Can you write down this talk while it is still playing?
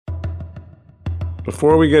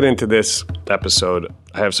Before we get into this episode,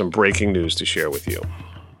 I have some breaking news to share with you.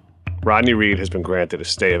 Rodney Reed has been granted a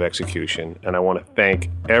stay of execution, and I want to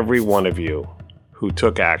thank every one of you who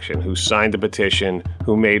took action, who signed the petition,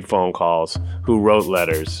 who made phone calls, who wrote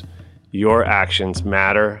letters. Your actions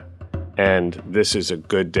matter, and this is a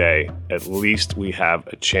good day. At least we have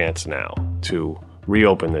a chance now to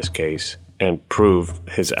reopen this case and prove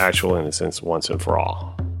his actual innocence once and for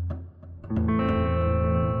all.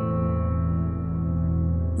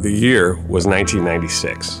 The year was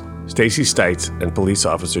 1996. Stacy Stites and police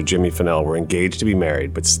officer Jimmy Fennell were engaged to be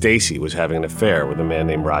married, but Stacy was having an affair with a man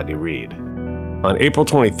named Rodney Reed. On April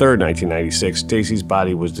 23, 1996, Stacy's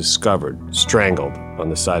body was discovered, strangled, on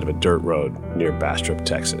the side of a dirt road near Bastrop,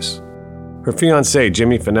 Texas. Her fiancé,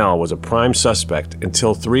 Jimmy Fennell, was a prime suspect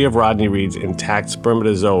until 3 of Rodney Reed's intact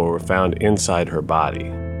spermatozoa were found inside her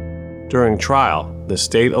body. During trial, the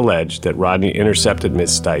state alleged that Rodney intercepted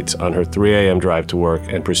Ms. Stites on her 3 a.m. drive to work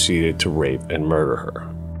and proceeded to rape and murder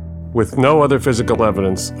her. With no other physical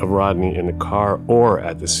evidence of Rodney in the car or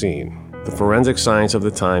at the scene, the forensic science of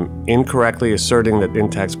the time incorrectly asserting that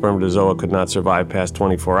intact spermatozoa could not survive past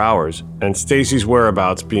 24 hours, and Stacy's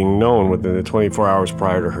whereabouts being known within the 24 hours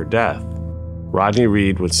prior to her death, Rodney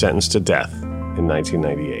Reed was sentenced to death in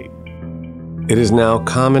 1998. It is now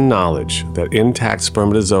common knowledge that intact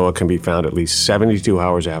spermatozoa can be found at least 72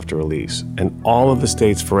 hours after release, and all of the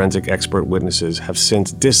state's forensic expert witnesses have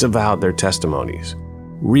since disavowed their testimonies.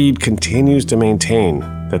 Reed continues to maintain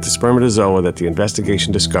that the spermatozoa that the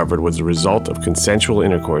investigation discovered was the result of consensual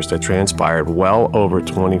intercourse that transpired well over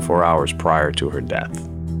 24 hours prior to her death.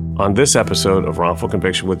 On this episode of Wrongful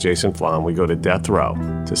Conviction with Jason Flom, we go to death row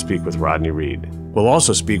to speak with Rodney Reed. We'll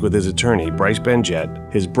also speak with his attorney, Bryce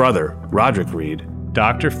Benjett, his brother, Roderick Reed,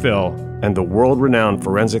 Dr. Phil, and the world-renowned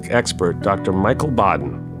forensic expert, Dr. Michael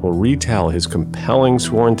Bodden, will retell his compelling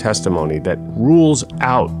sworn testimony that rules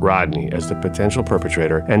out Rodney as the potential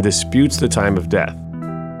perpetrator and disputes the time of death.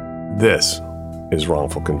 This is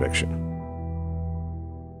Wrongful Conviction.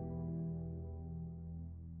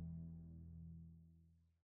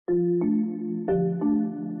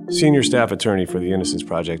 Senior staff attorney for the Innocence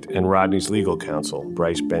Project and Rodney's legal counsel,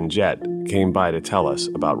 Bryce Benjett, came by to tell us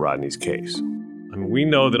about Rodney's case. We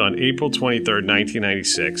know that on April 23,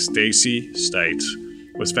 1996, Stacy Stites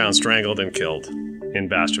was found strangled and killed in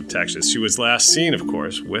Bastrop, Texas. She was last seen, of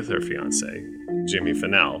course, with her fiancé, Jimmy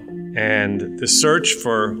Fennell. And the search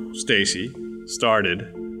for Stacy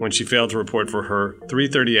started when she failed to report for her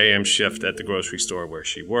 3:30 a.m. shift at the grocery store where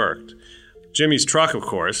she worked. Jimmy's truck, of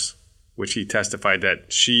course, which he testified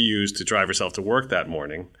that she used to drive herself to work that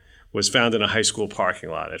morning, was found in a high school parking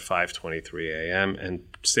lot at 5:23 a.m., and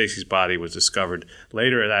Stacy's body was discovered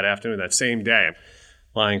later that afternoon, that same day,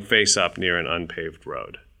 lying face up near an unpaved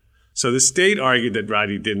road. So the state argued that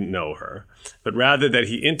Rodney didn't know her, but rather that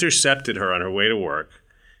he intercepted her on her way to work,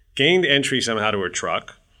 gained entry somehow to her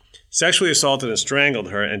truck, sexually assaulted and strangled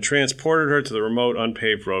her, and transported her to the remote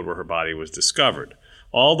unpaved road where her body was discovered.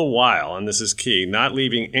 All the while, and this is key, not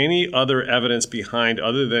leaving any other evidence behind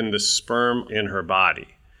other than the sperm in her body.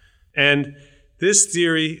 And this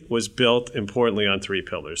theory was built, importantly, on 3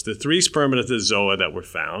 pillars. The 3 spermatozoa that were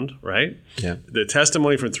found, right? Yeah. The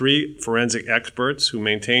testimony from 3 forensic experts who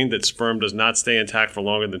maintained that sperm does not stay intact for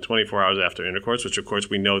longer than 24 hours after intercourse, which, of course,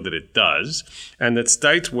 we know that it does, and that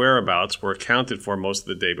Stites' whereabouts were accounted for most of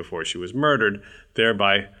the day before she was murdered,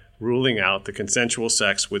 thereby ruling out the consensual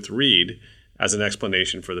sex with Reed as an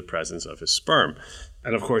explanation for the presence of his sperm.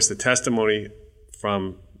 And, of course, the testimony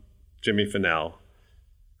from Jimmy Fennell,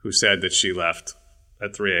 who said that she left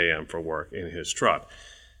at 3 a.m. for work in his truck.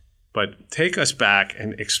 But take us back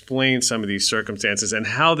and explain some of these circumstances and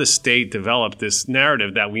how the state developed this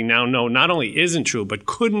narrative that we now know not only isn't true, but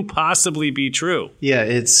couldn't possibly be true. Yeah,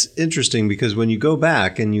 it's interesting because when you go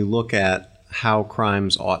back and you look at how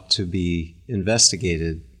crimes ought to be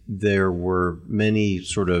investigated, there were many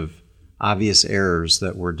sort of obvious errors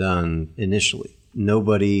that were done initially.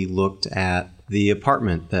 Nobody looked at the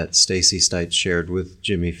apartment that Stacy Stites shared with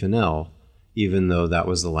Jimmy Fennell, even though that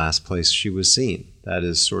was the last place she was seen. That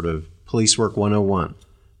is sort of police work 101.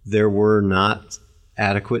 There were not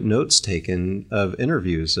adequate notes taken of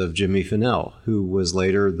interviews of Jimmy Fennell, who was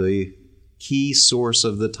later the key source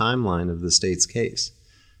of the timeline of the state's case.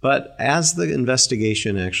 But as the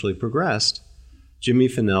investigation actually progressed, Jimmy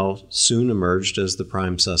Fennell soon emerged as the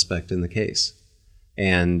prime suspect in the case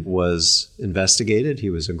and was investigated. He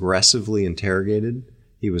was aggressively interrogated.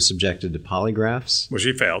 He was subjected to polygraphs. Which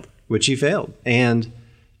he failed. And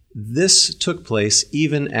this took place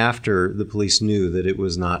even after the police knew that it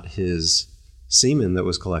was not his semen that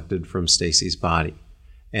was collected from Stacy's body.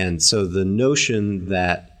 And so the notion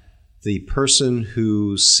that the person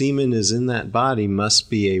whose semen is in that body must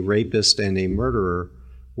be a rapist and a murderer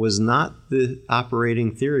was not the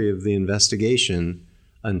operating theory of the investigation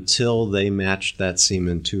until they matched that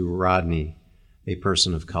semen to Rodney, a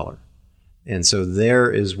person of color. And so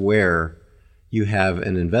there is where you have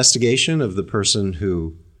an investigation of the person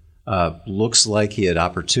who looks like he had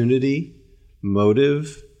opportunity,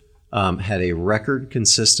 motive, had a record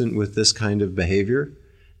consistent with this kind of behavior.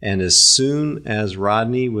 And as soon as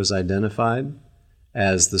Rodney was identified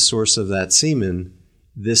as the source of that semen,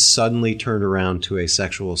 this suddenly turned around to a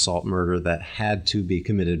sexual assault murder that had to be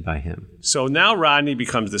committed by him. So now Rodney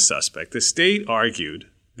becomes the suspect. The state argued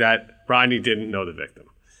that Rodney didn't know the victim.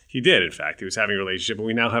 He did, in fact. He was having a relationship, and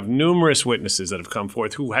we now have numerous witnesses that have come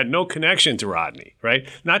forth who had no connection to Rodney, right?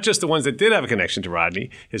 Not just the ones that did have a connection to Rodney,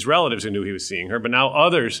 his relatives who knew he was seeing her, but now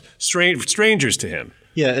others, strangers to him.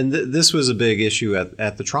 Yeah, and this was a big issue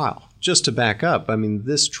at the trial. Just to back up, I mean,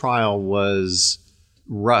 this trial was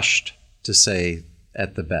rushed, to say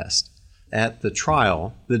at the best. At the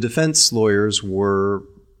trial, the defense lawyers were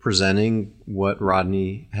presenting what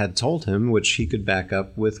Rodney had told him, which he could back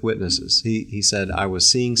up with witnesses. He said, I was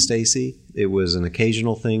seeing Stacy. It was an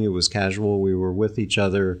occasional thing. It was casual. We were with each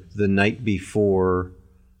other the night before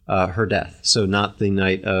her death. So not the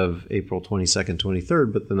night of April 22nd,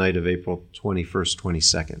 23rd, but the night of April 21st,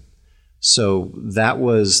 22nd. So that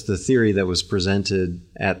was the theory that was presented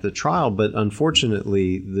at the trial. But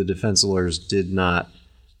unfortunately, the defense lawyers did not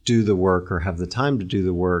do the work or have the time to do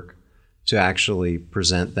the work to actually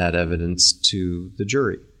present that evidence to the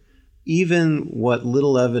jury. Even what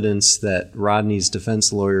little evidence that Rodney's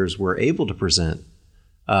defense lawyers were able to present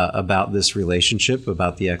about this relationship,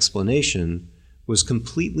 about the explanation, was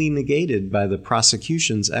completely negated by the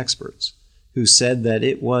prosecution's experts, who said that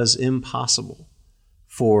it was impossible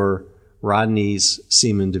for Rodney's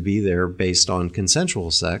semen to be there based on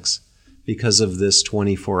consensual sex because of this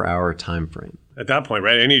 24-hour time frame. At that point,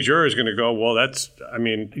 right, any juror is going to go, well,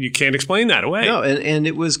 you can't explain that away. No, and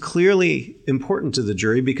it was clearly important to the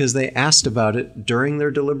jury because they asked about it during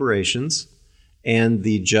their deliberations, and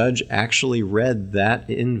the judge actually read that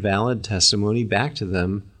invalid testimony back to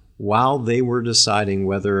them while they were deciding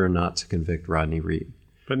whether or not to convict Rodney Reed.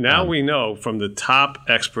 But now we know from the top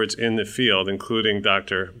experts in the field, including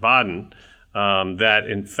Dr. Baden, that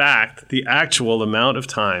in fact, the actual amount of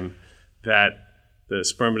time that the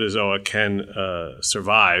spermatozoa can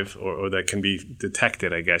survive or that can be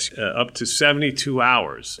detected, I guess, up to 72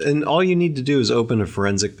 hours. And all you need to do is open a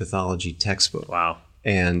forensic pathology textbook. Wow.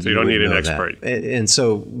 And so you don't need an expert. And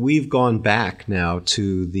so we've gone back now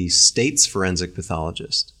to the state's forensic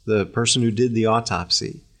pathologist, the person who did the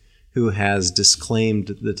autopsy, who has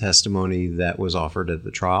disclaimed the testimony that was offered at the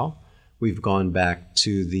trial. We've gone back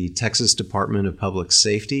to the Texas Department of Public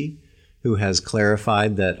Safety, who has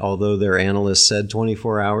clarified that although their analyst said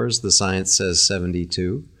 24 hours, the science says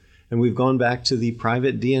 72. And we've gone back to the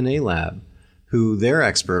private DNA lab, who their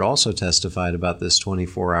expert also testified about this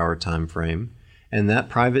 24-hour time frame. And that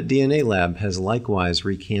private DNA lab has likewise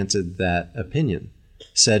recanted that opinion,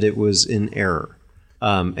 said it was in error.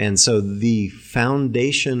 And so the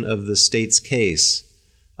foundation of the state's case,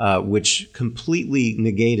 which completely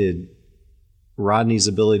negated Rodney's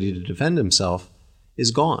ability to defend himself,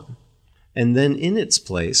 is gone. And then in its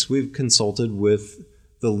place, we've consulted with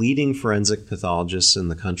the leading forensic pathologists in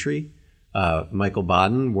the country, Michael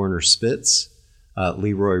Baden, Werner Spitz,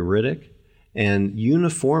 Leroy Riddick, and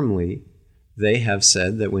uniformly, they have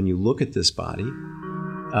said that when you look at this body,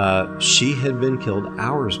 she had been killed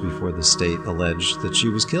hours before the state alleged that she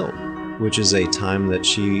was killed, which is a time that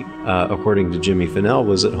she, according to Jimmy Finnell,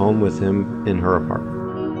 was at home with him in her apartment.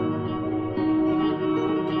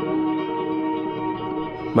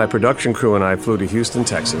 My production crew and I flew to Houston,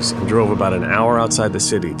 Texas, and drove about an hour outside the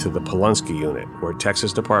city to the Polunsky Unit, where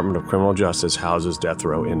Texas Department of Criminal Justice houses death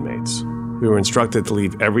row inmates. We were instructed to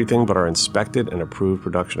leave everything but our inspected and approved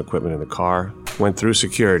production equipment in the car, went through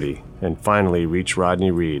security, and finally reached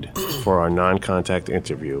Rodney Reed for our non-contact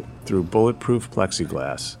interview through bulletproof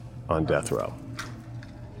plexiglass on death row.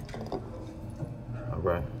 All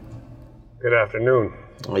right. Good afternoon.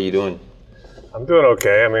 How you doing? I'm doing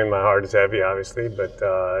okay. I mean, my heart is heavy, obviously, but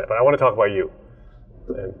I want to talk about you.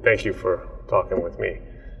 And thank you for talking with me.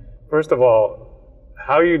 First of all,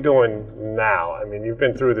 how are you doing now? I mean, you've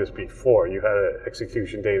been through this before. You had an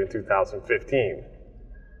execution date in 2015.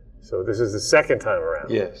 So this is the second time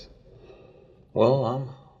around. Yes. Well, I'm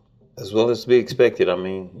as well as to be expected. I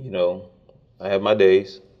mean, I have my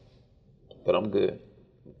days, but I'm good.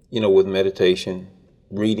 With meditation,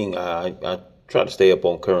 reading, I try to stay up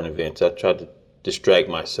on current events. I try to distract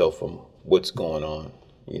myself from what's going on,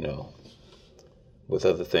 with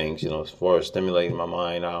other things. As far as stimulating my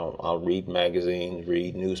mind, I'll read magazines,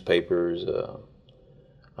 read newspapers.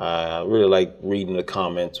 I really like reading the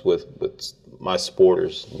comments with my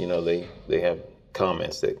supporters. They have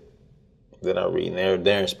comments that I read, and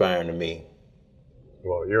they're inspiring to me.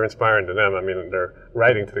 Well, you're inspiring to them. I mean, they're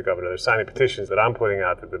writing to the governor. They're signing petitions that I'm putting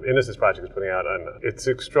out, that the Innocence Project is putting out. And it's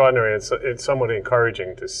extraordinary. It's somewhat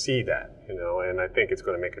encouraging to see that, and I think it's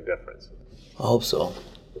going to make a difference. I hope so.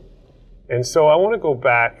 And so I want to go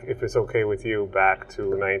back, if it's okay with you, back to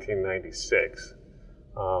 1996.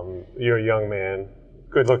 You're a young man,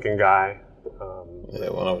 good-looking guy. Yeah,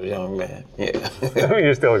 when I was a young man, yeah. I mean,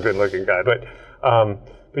 you're still a good-looking guy, but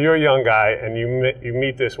you're a young guy, and you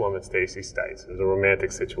meet this woman, Stacey Stites. It was a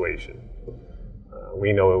romantic situation.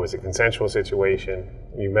 We know it was a consensual situation.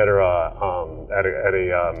 You met her at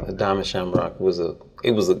a The Diamond Shamrock was a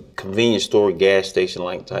convenience store, gas station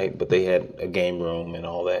like type, but they had a game room and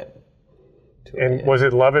all that. And was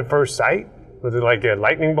it love at first sight? Was it like a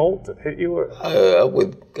lightning bolt that hit you? I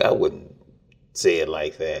wouldn't say it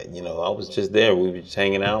like that. I was just there. We were just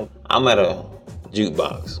hanging out. I'm at a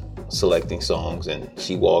jukebox selecting songs, and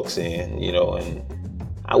she walks in, and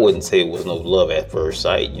I wouldn't say it was no love at first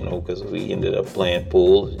sight, because we ended up playing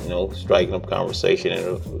pool, striking up conversation, and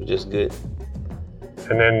it was just good.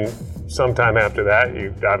 And then sometime after that,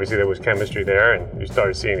 obviously there was chemistry there, and you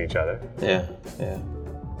started seeing each other. Yeah.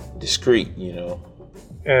 Discreet,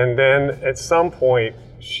 And then at some point,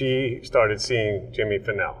 she started seeing Jimmy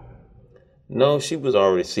Fennell. No, she was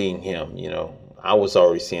already seeing him, I was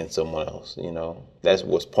already seeing someone else, That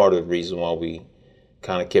was part of the reason why we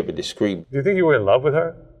kind of kept it discreet. Do you think you were in love with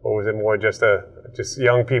her? Or was it more just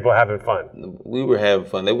young people having fun? We were having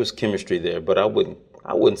fun. There was chemistry there, but I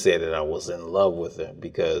wouldn't say that I was in love with her,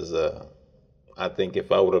 because I think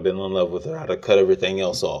if I would have been in love with her, I'd have cut everything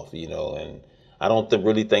else off, and I don't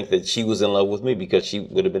really think that she was in love with me, because she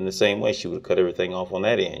would have been the same way. She would have cut everything off on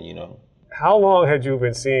that end, How long had you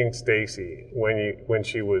been seeing Stacey when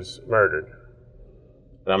she was murdered?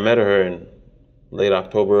 I met her in late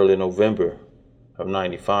October, early November of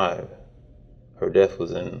 '95. Her death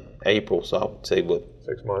was in April, so I would say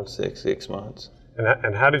 6 months. 6 months.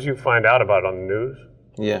 And how did you find out about it on the news?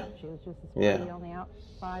 Yeah. She was just as Yeah. pretty on the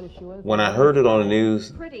outside as she was. When I heard it on the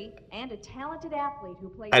news, Pretty and a talented athlete who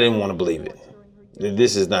played. I didn't want to believe it.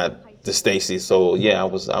 This is not the Stacey, so yeah, I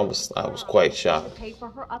was quite shocked. Paid for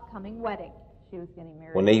her upcoming wedding. She was getting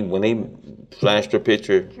married. When they flashed her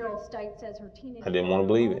picture, Carol Stites says her teenage I didn't want to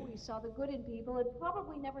believe it. Saw the good in people and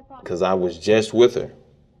probably never thought. Because I was just with her.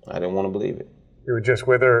 I didn't want to believe it. You were just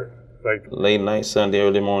with her, like late night Sunday,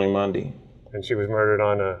 early morning Monday. And she was murdered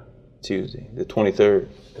on a Tuesday, the 23rd.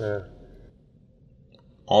 Yeah.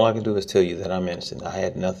 All I can do is tell you that I'm innocent. I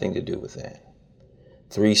had nothing to do with that.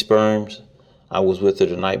 3 sperms. I was with her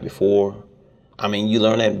the night before. I mean, you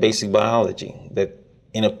learn that in basic biology, that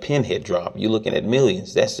in a pinhead drop, you're looking at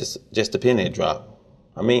millions. That's just a pinhead drop.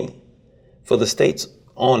 I mean, for the state's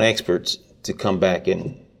own experts to come back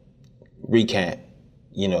and recant,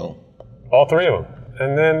 All 3 of them.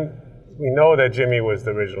 And then we know that Jimmy was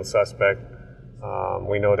the original suspect.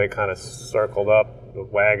 We know they kind of circled up the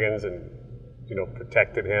wagons and,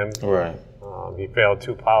 protected him. Right. He failed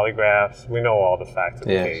 2 polygraphs. We know all the facts of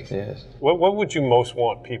the case. Yes. What would you most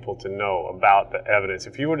want people to know about the evidence?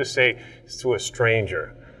 If you were to say to a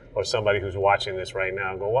stranger or somebody who's watching this right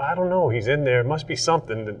now, go, well, I don't know, he's in there. It must be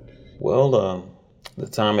something. Well, the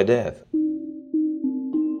time of death.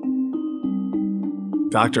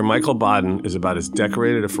 Dr. Michael Baden is about as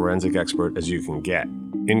decorated a forensic expert as you can get,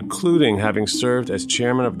 including having served as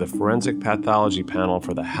chairman of the Forensic Pathology Panel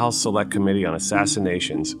for the House Select Committee on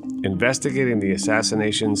Assassinations, investigating the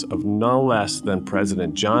assassinations of no less than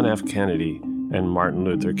President John F. Kennedy and Martin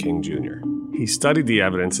Luther King Jr. He studied the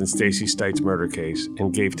evidence in Stacey Stites' murder case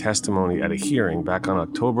and gave testimony at a hearing back on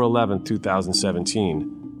October 11,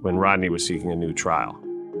 2017, when Rodney was seeking a new trial.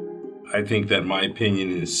 I think that my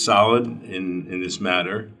opinion is solid in this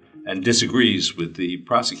matter and disagrees with the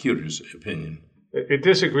prosecutor's opinion. It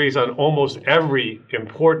disagrees on almost every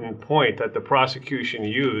important point that the prosecution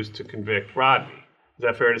used to convict Rodney. Is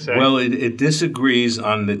that fair to say? Well, it disagrees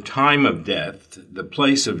on the time of death, the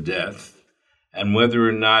place of death, and whether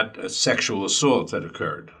or not a sexual assault had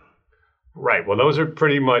occurred. Right. Well, those are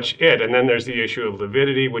pretty much it. And then there's the issue of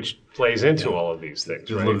lividity, which plays into all of these things,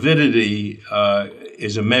 The right? lividity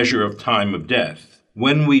is a measure of time of death.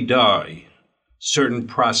 When we die, certain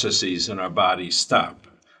processes in our body stop.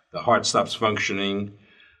 The heart stops functioning,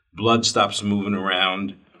 blood stops moving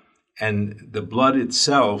around, and the blood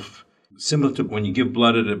itself, similar to when you give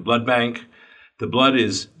blood at a blood bank, the blood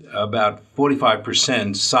is about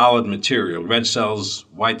 45% solid material, red cells,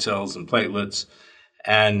 white cells, and platelets,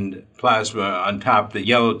 and plasma on top, the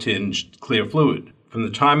yellow-tinged clear fluid. From the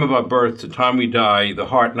time of our birth to the time we die, the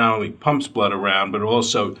heart not only pumps blood around, but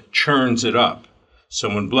also churns it up. So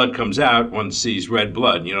when blood comes out, one sees red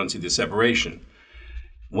blood. You don't see the separation.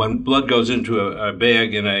 When blood goes into a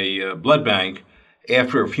bag in a blood bank,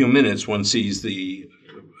 after a few minutes, one sees the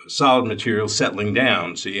solid material settling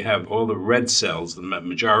down. So you have all the red cells, the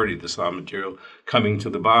majority of the solid material, coming to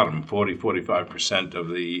the bottom, 45% of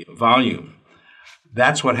the volume.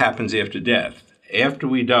 That's what happens after death. After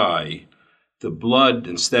we die, the blood,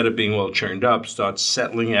 instead of being all churned up, starts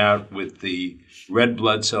settling out with the red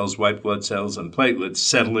blood cells, white blood cells, and platelets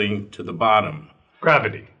settling to the bottom.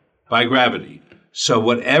 Gravity. By gravity. So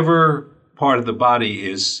whatever part of the body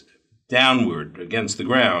is downward against the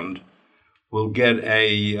ground will get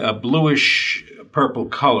a bluish purple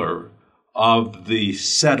color of the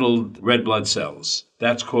settled red blood cells.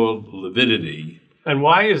 That's called lividity. And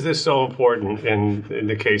why is this so important in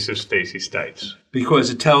the case of Stacy Stites? Because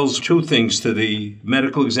it tells two things to the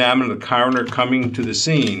medical examiner, the coroner coming to the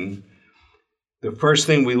scene. The first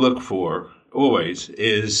thing we look for always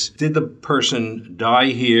is, did the person die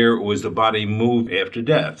here or was the body moved after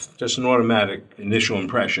death? Just an automatic initial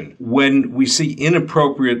impression. When we see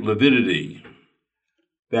inappropriate lividity,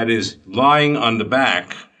 that is lying on the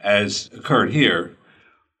back as occurred here,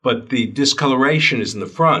 but the discoloration is in the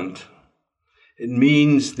front, it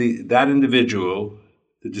means that individual,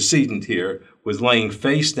 the decedent here, was laying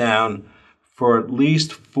face down for at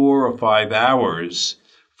least 4 or 5 hours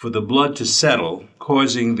for the blood to settle,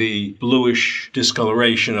 causing the bluish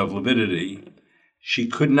discoloration of lividity. She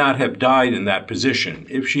could not have died in that position.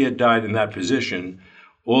 If she had died in that position,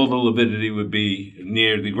 all the lividity would be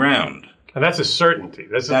near the ground. And that's a certainty.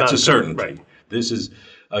 That's a certainty. Right. This is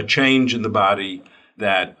a change in the body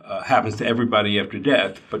that happens to everybody after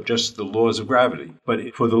death, but just the laws of gravity.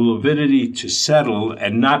 But for the lividity to settle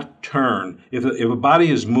and not turn, if a body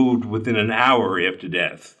is moved within an hour after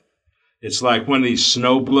death, it's like one of these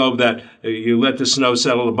snow globe that you let the snow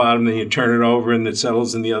settle at the bottom, then you turn it over and it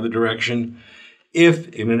settles in the other direction. If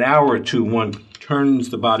in an hour or two one turns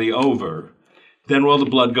the body over, then all the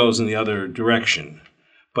blood goes in the other direction.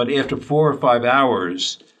 But after 4 or 5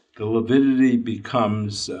 hours, the lividity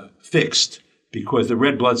becomes fixed, because the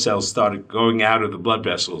red blood cells started going out of the blood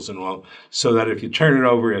vessels and all, so that if you turn it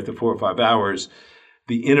over after 4 or 5 hours,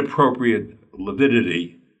 the inappropriate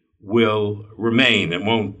lividity will remain and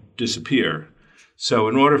won't disappear. So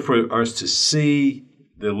in order for us to see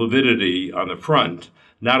the lividity on the front,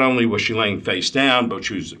 not only was she laying face down, but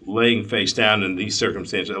she was laying face down in these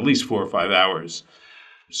circumstances at least 4 or 5 hours.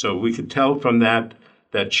 So we could tell from that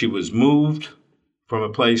she was moved from a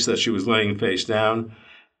place that she was laying face down,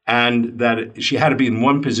 and that she had to be in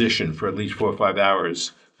one position for at least 4 or 5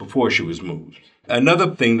 hours before she was moved.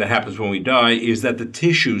 Another thing that happens when we die is that the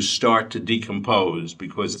tissues start to decompose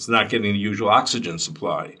because it's not getting the usual oxygen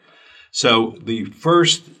supply. So the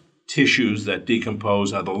first tissues that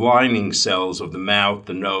decompose are the lining cells of the mouth,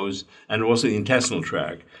 the nose, and also the intestinal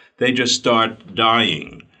tract. They just start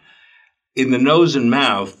dying. In the nose and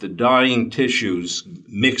mouth, the dying tissues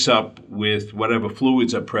mix up with whatever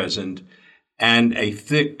fluids are present, and a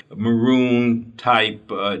thick maroon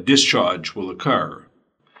type discharge will occur.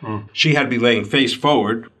 She had to be laying face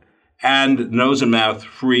forward and nose and mouth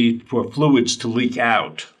free for fluids to leak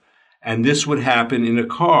out. And this would happen in a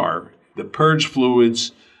car. The purge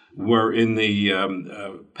fluids were in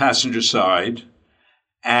the passenger side,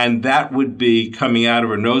 and that would be coming out of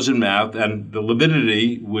her nose and mouth, and the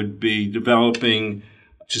lividity would be developing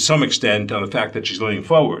to some extent on the fact that she's leaning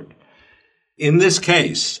forward. In this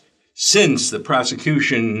case, since the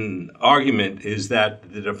prosecution argument is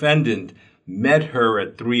that the defendant met her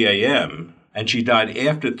at 3 a.m., and she died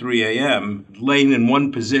after 3 a.m., laying in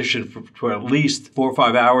one position for at least 4 or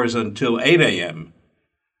 5 hours until 8 a.m.,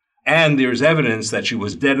 and there's evidence that she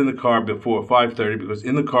was dead in the car before 5:30 because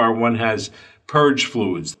in the car one has purge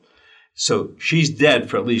fluids. So she's dead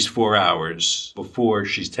for at least 4 hours before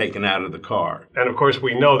she's taken out of the car. And of course,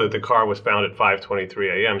 we know that the car was found at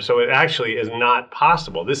 5:23 a.m., so it actually is not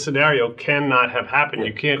possible. This scenario cannot have happened.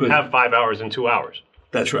 You can't have 5 hours and 2 hours.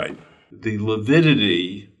 That's right. The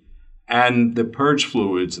lividity and the purge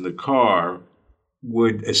fluids in the car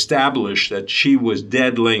would establish that she was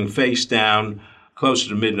dead laying face down closer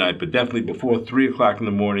to midnight, but definitely before 3 o'clock in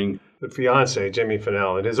the morning. The fiancé, Jimmy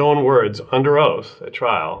Fennell, in his own words, under oath at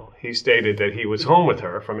trial, he stated that he was home with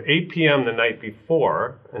her from 8 p.m. the night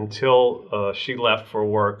before until she left for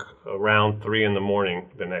work around 3 in the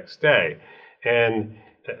morning the next day. And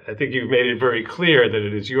I think you've made it very clear that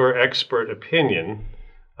it is your expert opinion,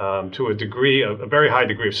 to a very high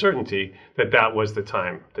degree of certainty, that was the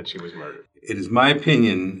time that she was murdered. It is my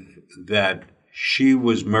opinion that she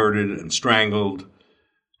was murdered and strangled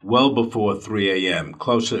well before 3 a.m.,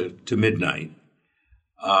 closer to midnight,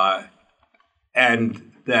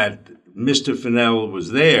 and that Mr. Fennell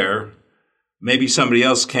was there. Maybe somebody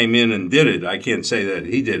else came in and did it. I can't say that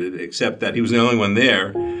he did it, except that he was the only one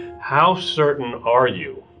there. How certain are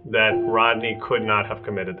you that Rodney could not have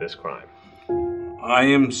committed this crime? I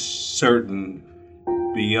am certain,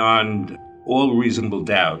 beyond all reasonable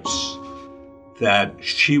doubts, that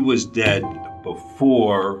she was dead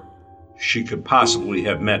before she could possibly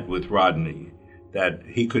have met with Rodney, that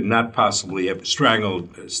he could not possibly have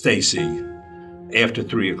strangled Stacy after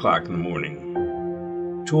 3 o'clock in the morning.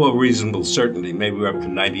 To a reasonable certainty, maybe we're up to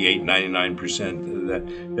 98,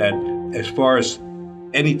 99%, that as far as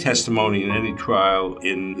any testimony in any trial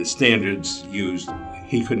in the standards used,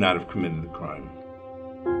 he could not have committed the crime.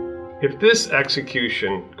 If this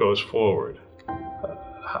execution goes forward,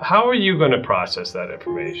 how are you going to process that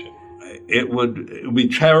information? It would be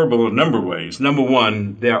terrible in a number of ways. Number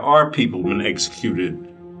one, there are people been executed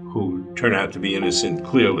who turn out to be innocent,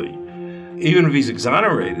 clearly. Even if he's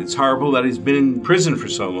exonerated, it's horrible that he's been in prison for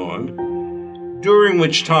so long, during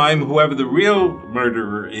which time whoever the real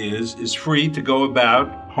murderer is free to go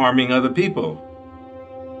about harming other people.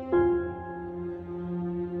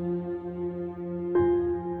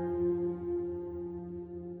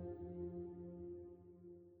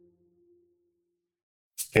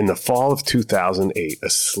 In the fall of 2008, a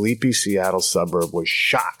sleepy Seattle suburb was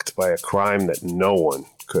shocked by a crime that no one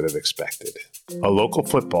could have expected. A local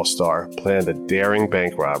football star planned a daring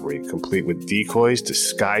bank robbery, complete with decoys,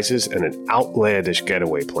 disguises, and an outlandish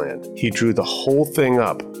getaway plan. He drew the whole thing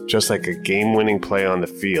up, just like a game-winning play on the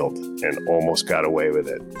field, and almost got away with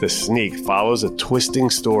it. The Sneak follows a twisting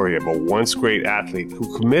story of a once great athlete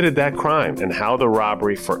who committed that crime and how the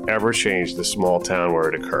robbery forever changed the small town where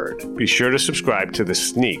it occurred. Be sure to subscribe to The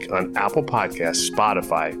Sneak on Apple Podcasts,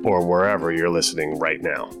 Spotify, or wherever you're listening right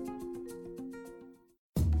now.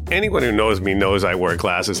 Anyone who knows me knows I wear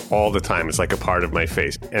glasses all the time. It's like a part of my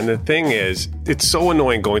face. And the thing is, it's so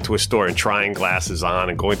annoying going to a store and trying glasses on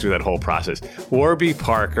and going through that whole process. Warby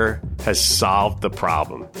Parker has solved the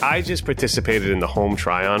problem. I just participated in the home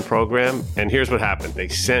try-on program, and here's what happened. They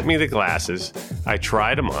sent me the glasses. I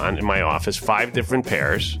tried them on in my office, 5 different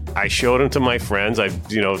pairs. I showed them to my friends.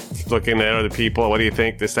 Looking at other people. What do you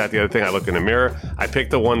think? This, that, the other thing. I look in the mirror. I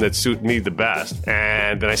picked the one that suited me the best.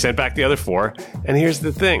 And then I sent back the other 4. And here's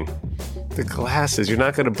the thing. The glasses, you're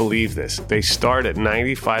not going to believe this. They start at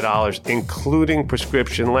 $95, including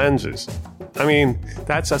prescription lenses. I mean,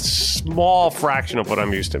 that's a small fraction of what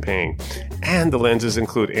I'm used to paying. And the lenses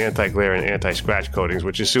include anti-glare and anti-scratch coatings,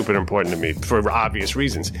 which is super important to me for obvious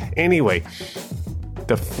reasons. Anyway,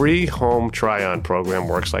 the free home try-on program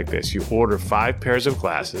works like this. You order 5 pairs of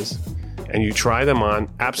glasses, and you try them on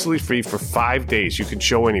absolutely free for 5 days. You can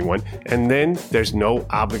show anyone, and then there's no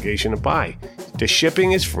obligation to buy. The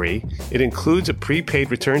shipping is free. It includes a prepaid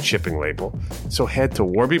return shipping label. So head to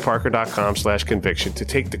warbyparker.com/conviction to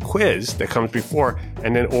take the quiz that comes before,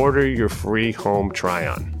 and then order your free home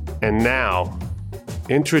try-on. And now,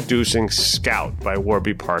 introducing Scout by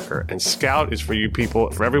Warby Parker. And Scout is for you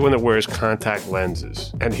people, for everyone that wears contact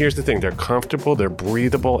lenses. And here's the thing, they're comfortable, they're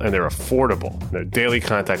breathable, and they're affordable. They're daily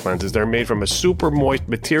contact lenses. They're made from a super moist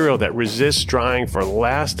material that resists drying for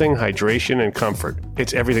lasting hydration and comfort.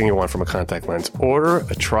 It's everything you want from a contact lens. Order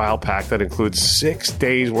a trial pack that includes 6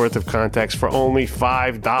 days worth of contacts for only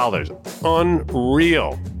 $5.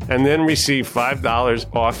 Unreal. And then receive $5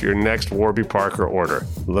 off your next Warby Parker order.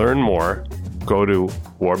 Learn more. Go to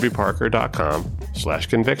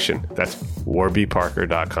warbyparker.com/conviction. That's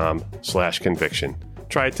warbyparker.com/conviction.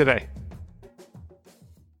 Try it today.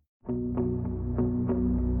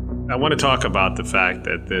 I want to talk about the fact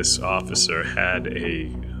that this officer had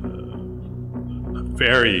a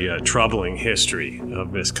very troubling history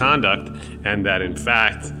of misconduct, and that in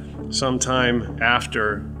fact, sometime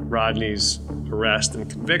after Rodney's arrest and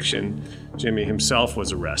conviction, Jimmy himself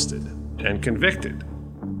was arrested and convicted.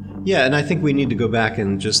 Yeah, and I think we need to go back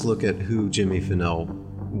and just look at who Jimmy Fennell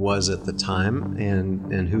was at the time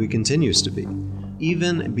and who he continues to be.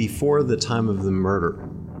 Even before the time of the murder,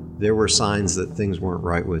 there were signs that things weren't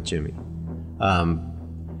right with Jimmy.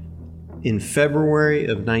 In February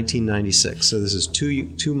of 1996, so this is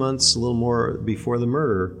two months, a little more before the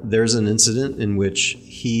murder, there's an incident in which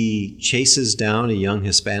he chases down a young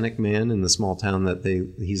Hispanic man in the small town that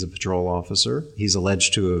he's a patrol officer. He's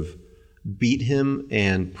alleged to have beat him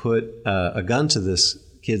and put a gun to this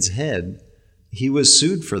kid's head. He was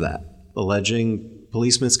sued for that, alleging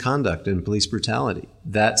police misconduct and police brutality.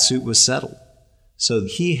 That suit was settled. So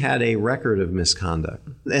he had a record of misconduct.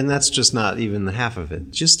 And that's just not even the half of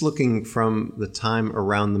it. Just looking from the time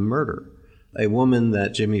around the murder, a woman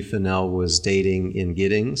that Jimmy Finnell was dating in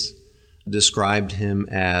Giddings described him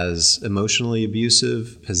as emotionally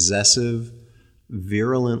abusive, possessive,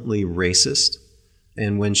 virulently racist.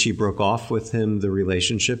 And when she broke off with him, the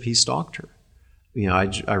relationship, he stalked her.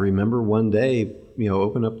 I remember one day,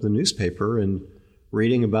 open up the newspaper and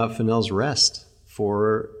reading about Finnell's arrest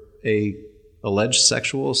for a alleged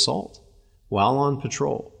sexual assault while on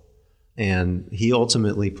patrol. And he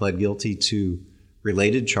ultimately pled guilty to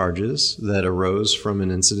related charges that arose from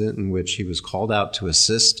an incident in which he was called out to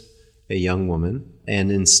assist a young woman,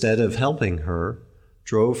 and instead of helping her,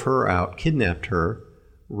 drove her out, kidnapped her,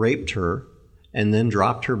 raped her, and then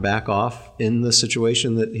dropped her back off in the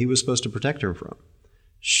situation that he was supposed to protect her from.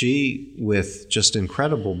 She, with just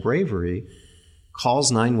incredible bravery,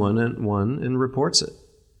 calls 911 and reports it.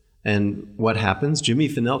 And what happens? Jimmy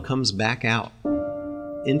Finnell comes back out,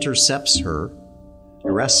 intercepts her,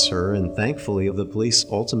 arrests her, and thankfully the police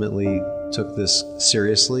ultimately took this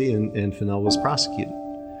seriously, and Finnell was prosecuted.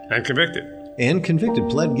 And convicted. And convicted,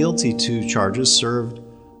 pled guilty to charges, served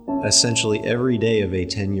essentially every day of a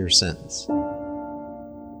 10-year sentence.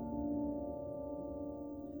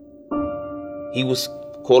 He was,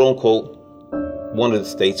 quote unquote, one of the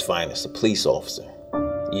state's finest, a police officer.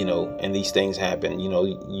 And these things happen.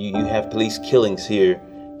 You have police killings here,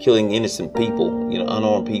 killing innocent people,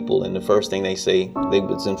 unarmed people, and the first thing they say, they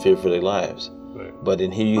was in fear for their lives. Right. But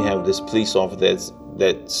in here you have this police officer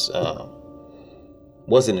that's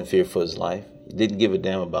wasn't in fear for his life, didn't give a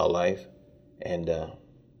damn about life, and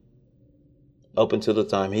up until the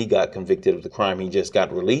time he got convicted of the crime he just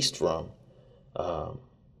got released from,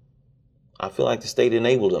 I feel like the state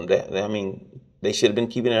enabled him. They should have been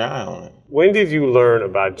keeping their eye on him. When did you learn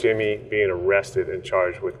about Jimmy being arrested and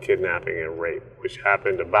charged with kidnapping and rape, which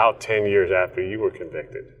happened about 10 years after you were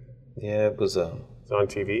convicted? Yeah, it was... It's on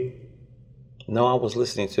TV? No, I was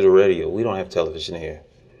listening to the radio. We don't have television here.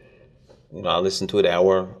 I listened to it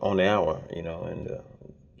hour on the hour, and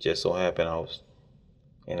just so happened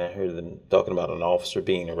I heard them talking about an officer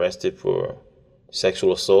being arrested for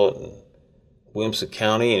sexual assault in Williamson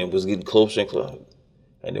County, and it was getting closer and closer.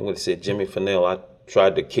 And then when it said Jimmy Finnell, I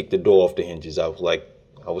tried to kick the door off the hinges. I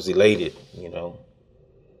was elated,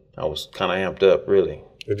 I was kind of amped up, really.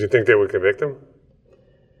 Did you think they would convict him?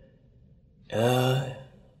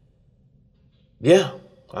 Yeah.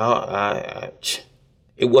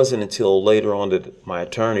 It wasn't until later on that my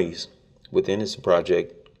attorneys with the Innocent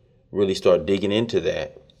Project really started digging into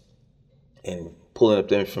that and pulling up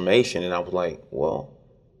the information. And I was like, well,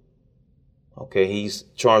 okay, he's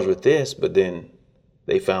charged with this, but then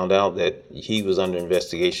they found out that he was under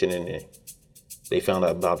investigation, and they found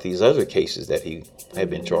out about these other cases that he had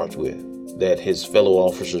been charged with, that his fellow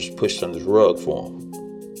officers pushed under the rug for him.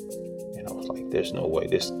 And I was like, there's no way,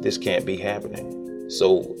 this can't be happening.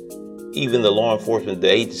 So even the law enforcement,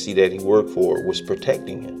 the agency that he worked for, was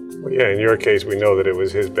protecting him. Well, yeah, in your case, we know that it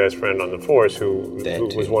was his best friend on the force who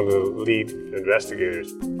was one of the lead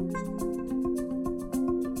investigators.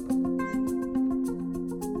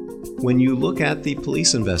 When you look at the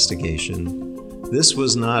police investigation, this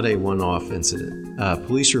was not a one-off incident.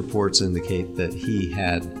 Police reports indicate that he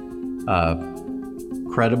had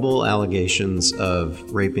credible allegations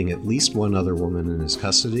of raping at least one other woman in his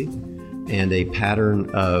custody, and a pattern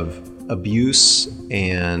of abuse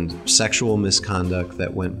and sexual misconduct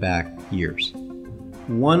that went back years.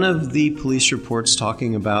 One of the police reports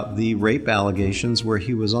talking about the rape allegations where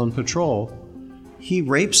he was on patrol, he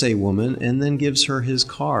rapes a woman and then gives her his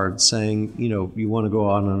card saying, you want to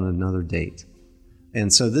go out on another date.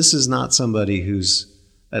 And so this is not somebody who's,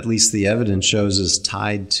 at least the evidence shows, is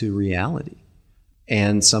tied to reality,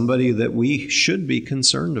 and somebody that we should be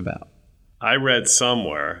concerned about. I read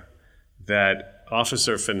somewhere that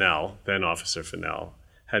Officer Finnell, then Officer Finnell,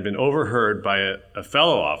 had been overheard by a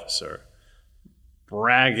fellow officer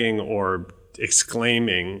bragging or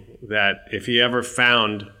exclaiming that if he ever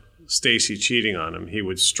found Stacy cheating on him, he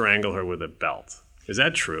would strangle her with a belt. Is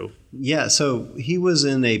that true? Yeah, so he was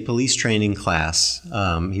in a police training class.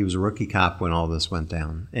 He was a rookie cop when all this went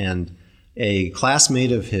down. And a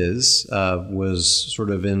classmate of his was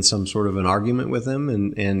sort of in some sort of an argument with him.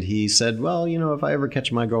 And he said, well, if I ever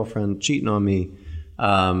catch my girlfriend cheating on me,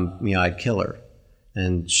 I'd kill her.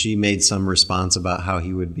 And she made some response about how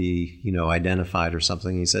he would be, identified or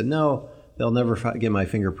something. He said, no, they'll never get my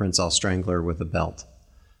fingerprints. I'll strangle her with a belt.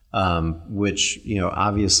 Which,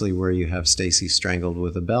 obviously where you have Stacy strangled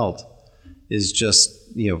with a belt is just,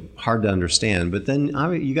 hard to understand. But then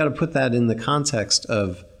you got to put that in the context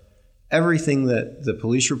of everything that the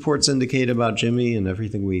police reports indicate about Jimmy and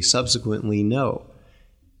everything we subsequently know.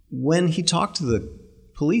 When he talked to the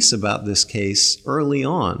police about this case early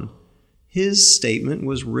on, his statement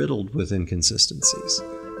was riddled with inconsistencies.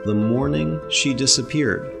 The morning she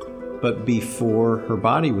disappeared, but before her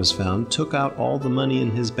body was found, took out all the money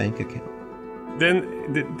in his bank account.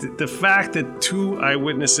 Then the fact that 2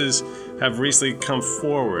 eyewitnesses have recently come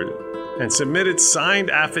forward and submitted signed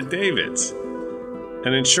affidavits.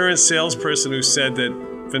 An insurance salesperson who said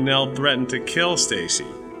that Fennell threatened to kill Stacy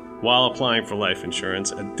while applying for life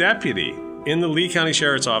insurance, a deputy in the Lee County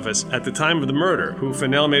Sheriff's Office at the time of the murder who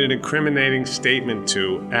Fennell made an incriminating statement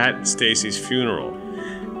to at Stacy's funeral,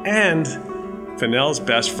 and Fennell's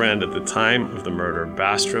best friend at the time of the murder,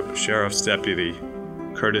 Bastrop Sheriff's Deputy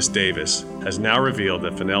Curtis Davis, has now revealed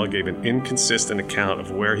that Fennell gave an inconsistent account of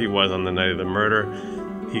where he was on the night of the murder.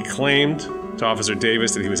 He claimed to Officer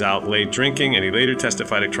Davis that he was out late drinking, and he later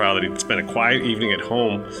testified at trial that he'd spent a quiet evening at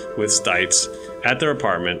home with Stites at their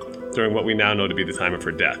apartment during what we now know to be the time of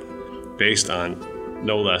her death, based on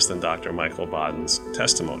no less than Dr. Michael Baden's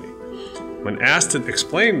testimony. When asked to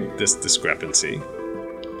explain this discrepancy,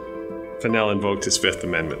 Fennell invoked his Fifth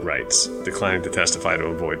Amendment rights, declining to testify to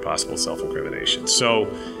avoid possible self-incrimination. So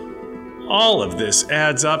all of this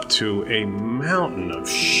adds up to a mountain of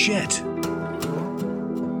shit.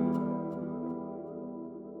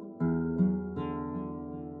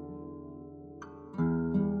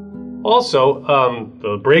 Also,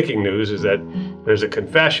 the breaking news is that there's a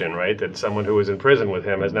confession, right? That someone who was in prison with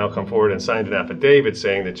him has now come forward and signed an affidavit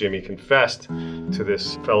saying that Jimmy confessed to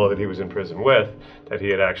this fellow that he was in prison with that he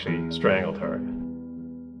had actually strangled her.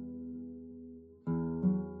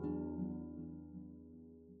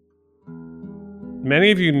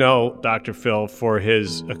 Many of you know Dr. Phil for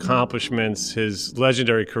his accomplishments, his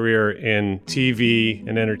legendary career in TV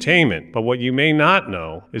and entertainment. But what you may not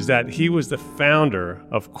know is that he was the founder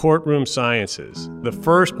of Courtroom Sciences, the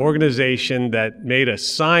first organization that made a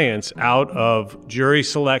science out of jury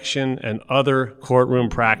selection and other courtroom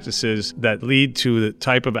practices that lead to the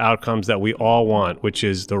type of outcomes that we all want, which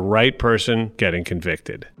is the right person getting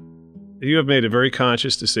convicted. You have made a very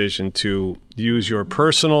conscious decision to use your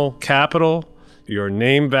personal capital, your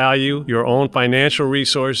name value, your own financial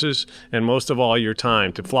resources, and most of all, your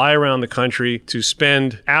time to fly around the country to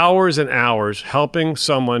spend hours and hours helping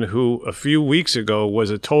someone who a few weeks ago was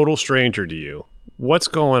a total stranger to you. What's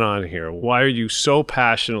going on here? Why are you so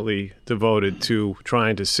passionately devoted to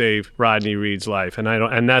trying to save Rodney Reed's life?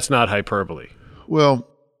 And that's not hyperbole. Well,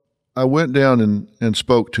 I went down and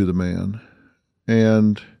spoke to the man,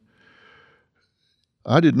 and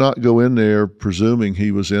I did not go in there presuming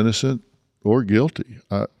he was innocent or guilty.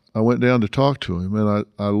 I went down to talk to him, and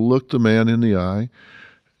I looked the man in the eye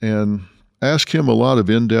and asked him a lot of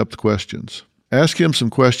in-depth questions. Asked him some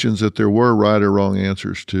questions that there were right or wrong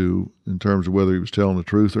answers to in terms of whether he was telling the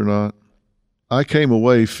truth or not. I came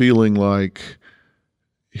away feeling like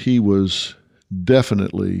he was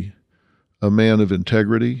definitely a man of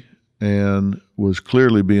integrity and was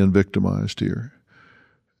clearly being victimized here.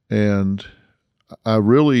 And I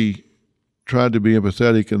really tried to be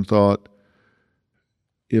empathetic and thought,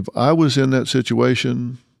 if I was in that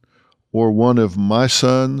situation, or one of my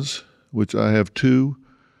sons, which I have 2,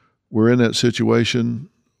 were in that situation,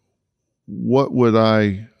 what would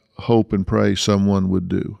I hope and pray someone would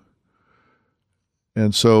do?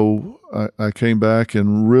 And so I came back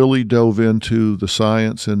and really dove into the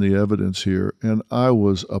science and the evidence here, and I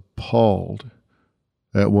was appalled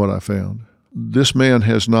at what I found. This man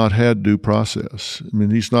has not had due process. I mean,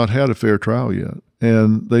 he's not had a fair trial yet.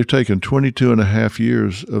 And they've taken 22 and a half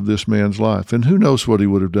years of this man's life. And who knows what he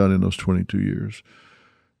would have done in those 22 years.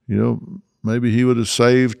 You know, maybe he would have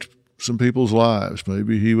saved some people's lives.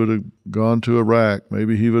 Maybe he would have gone to Iraq.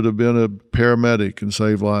 Maybe he would have been a paramedic and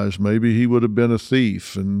saved lives. Maybe he would have been a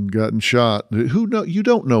thief and gotten shot. Who know? You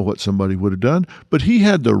don't know what somebody would have done, but he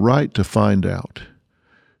had the right to find out.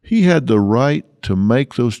 He had the right to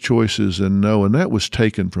make those choices and know, and that was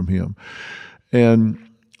taken from him. And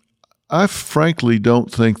I frankly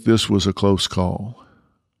don't think this was a close call.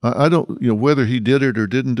 I don't, whether he did it or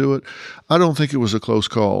didn't do it, I don't think it was a close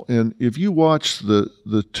call. And if you watch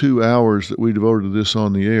the 2 hours that we devoted to this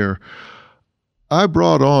on the air, I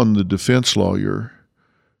brought on the defense lawyer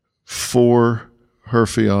for her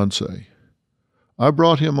fiance. I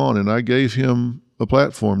brought him on and I gave him a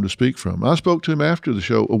platform to speak from. I spoke to him after the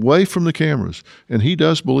show, away from the cameras, and he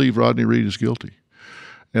does believe Rodney Reed is guilty.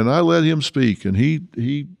 And I let him speak, and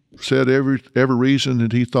he said every reason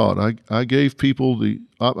that he thought. I gave people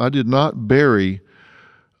I did not bury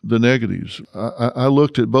the negatives. I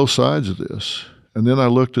looked at both sides of this, and then I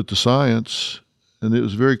looked at the science, and it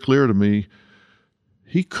was very clear to me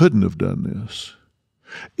he couldn't have done this.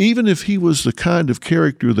 Even if he was the kind of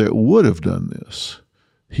character that would have done this,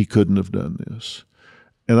 he couldn't have done this.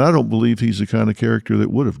 And I don't believe he's the kind of character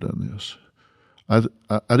that would have done this.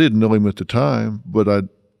 I didn't know him at the time, but I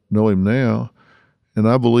know him now, and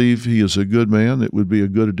I believe he is a good man that would be a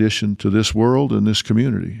good addition to this world and this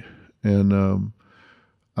community. And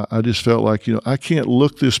I just felt like, I can't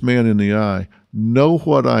look this man in the eye, know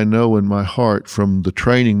what I know in my heart from the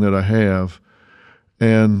training that I have,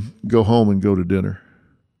 and go home and go to dinner.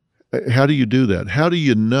 How do you do that? How do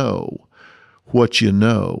you know what you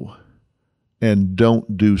know and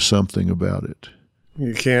don't do something about it?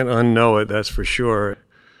 You can't unknow it, that's for sure.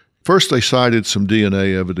 First, they cited some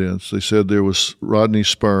DNA evidence. They said there was Rodney's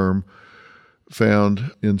sperm found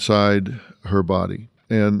inside her body.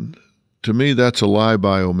 And to me, that's a lie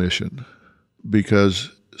by omission,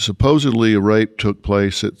 because supposedly a rape took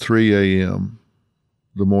place at 3 a.m.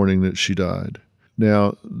 the morning that she died.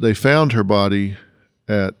 Now, they found her body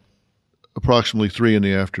at approximately 3 in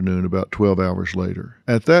the afternoon, about 12 hours later.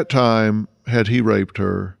 At that time, had he raped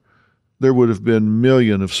her, there would have been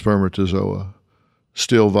millions of spermatozoa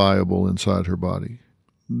still viable inside her body.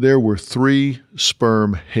 There were 3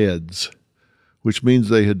 sperm heads, which means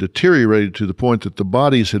they had deteriorated to the point that the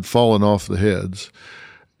bodies had fallen off the heads,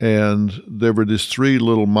 and there were just 3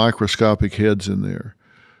 little microscopic heads in there.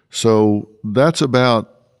 So that's about,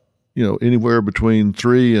 anywhere between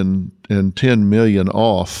 3 and 10 million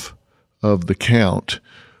off of the count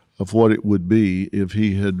of what it would be if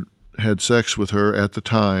he had had sex with her at the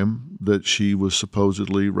time that she was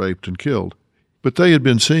supposedly raped and killed. But they had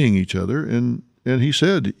been seeing each other, and he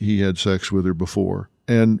said he had sex with her before.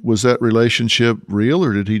 And was that relationship real,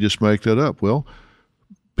 or did he just make that up? Well,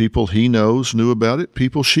 people he knows knew about it.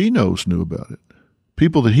 People she knows knew about it.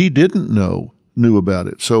 People that he didn't know knew about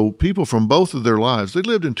it. So people from both of their lives, they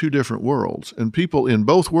lived in 2 different worlds, and people in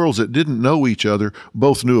both worlds that didn't know each other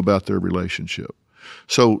both knew about their relationship.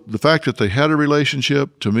 So the fact that they had a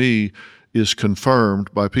relationship, to me, is confirmed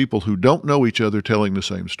by people who don't know each other telling the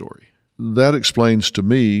same story. That explains to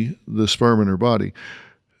me the sperm in her body.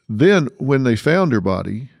 Then when they found her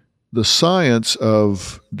body, the science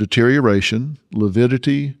of deterioration,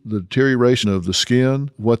 lividity, the deterioration of the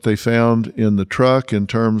skin, what they found in the truck in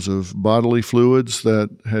terms of bodily fluids that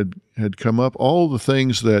had come up, all the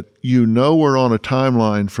things that were on a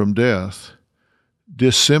timeline from death,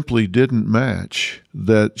 just simply didn't match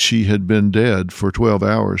that she had been dead for 12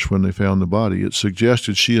 hours when they found the body. It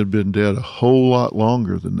suggested she had been dead a whole lot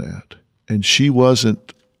longer than that. And she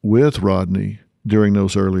wasn't with Rodney during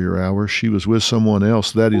those earlier hours. She was with someone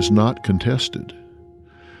else. That is not contested.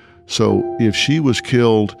 So if she was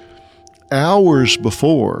killed hours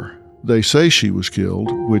before they say she was killed,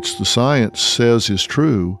 which the science says is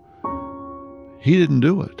true, he didn't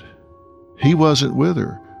do it. He wasn't with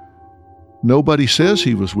her. Nobody says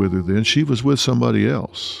he was with her then. She was with somebody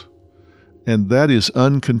else. And that is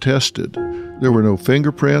uncontested. There were no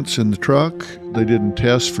fingerprints in the truck. They didn't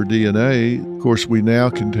test for DNA. Of course, we now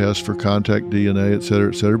can test for contact DNA, et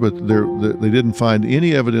cetera, but they didn't find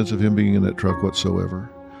any evidence of him being in that truck whatsoever.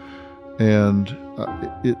 And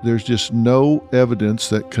there's just no evidence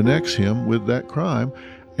that connects him with that crime.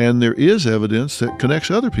 And there is evidence that connects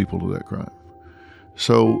other people to that crime.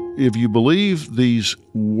 So if you believe these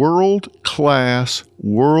world-class,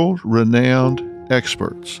 world-renowned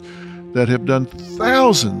experts that have done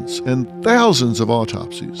thousands and thousands of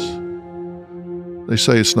autopsies, they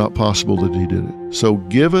say it's not possible that he did it. So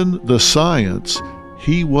given the science,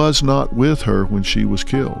 he was not with her when she was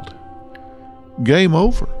killed. Game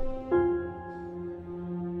over.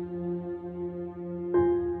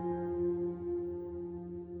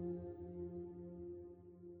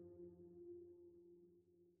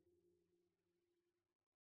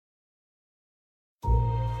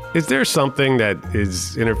 Is there something that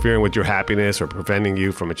is interfering with your happiness or preventing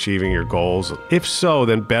you from achieving your goals? If so,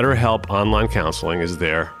 then BetterHelp Online Counseling is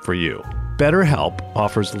there for you. BetterHelp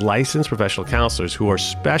offers licensed professional counselors who are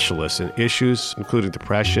specialists in issues including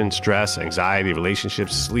depression, stress, anxiety,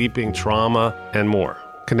 relationships, sleeping, trauma, and more.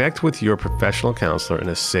 Connect with your professional counselor in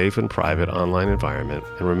a safe and private online environment.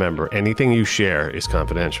 And remember, anything you share is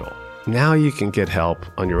confidential. Now you can get help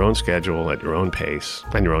on your own schedule, at your own pace,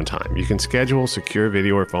 and your own time. You can schedule secure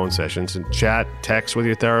video or phone sessions and chat, text with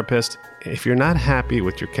your therapist. If you're not happy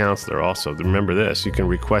with your counselor, also remember this, you can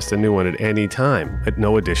request a new one at any time at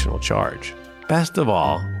no additional charge. Best of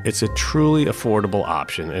all, it's a truly affordable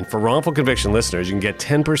option. And for wrongful conviction listeners, you can get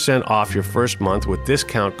 10% off your first month with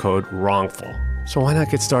discount code WRONGFUL. So why not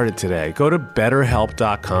get started today? Go to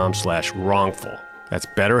betterhelp.com/wrongful. That's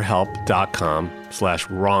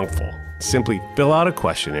betterhelp.com/wrongful. Simply fill out a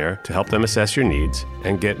questionnaire to help them assess your needs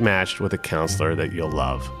and get matched with a counselor that you'll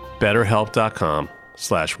love.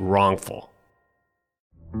 BetterHelp.com/wrongful.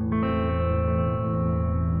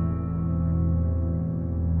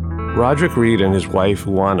 Roderick Reed and his wife,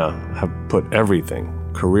 Juana, have put everything,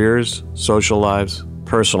 careers, social lives,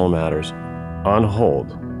 personal matters, on hold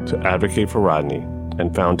to advocate for Rodney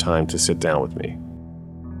and found time to sit down with me.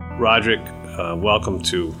 Roderick, welcome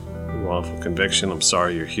to Wrongful Conviction. I'm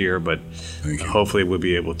sorry you're here, but hopefully we'll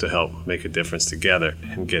be able to help make a difference together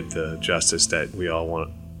and get the justice that we all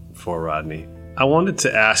want for Rodney. I wanted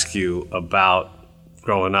to ask you about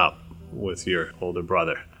growing up with your older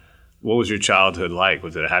brother. What was your childhood like?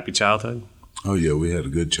 Was it a happy childhood? Oh, yeah, we had a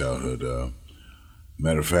good childhood.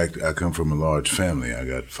 Matter of fact, I come from a large family. I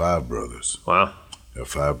got 5 brothers. Wow. I got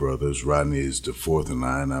 5 brothers. Rodney is the 4th in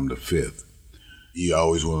line. I'm the 5th. He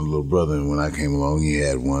always wanted a little brother, and when I came along, he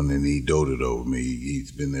had one, and he doted over me.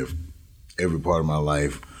 He's been there every part of my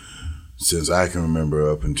life since I can remember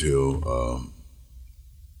up until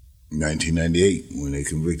 1998 when they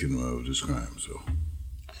convicted him of this crime.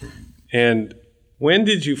 And when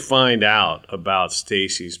did you find out about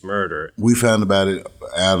Stacy's murder? We found out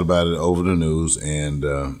about it over the news, and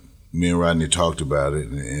me and Rodney talked about it,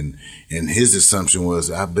 and his assumption was,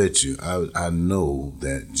 I bet you, I know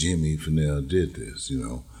that Jimmy Fennell did this, you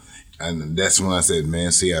know. And that's when I said,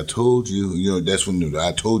 man, see, I told you, you know, that's when the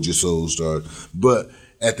I told you so started. But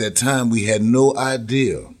at that time, we had no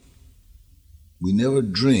idea. We never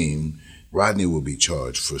dreamed Rodney would be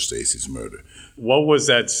charged for Stacy's murder. What was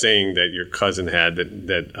that saying that your cousin had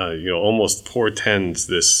that almost portends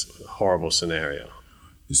this horrible scenario?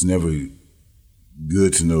 It's never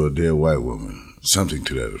good to know a dead white woman, something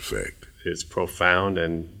to that effect. It's profound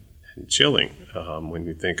and chilling when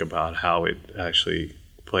you think about how it actually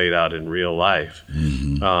played out in real life.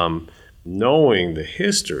 Mm-hmm. Knowing the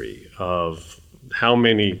history of how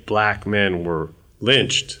many black men were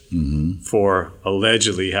lynched for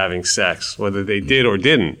allegedly having sex, whether they did or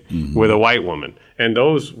didn't, with a white woman. And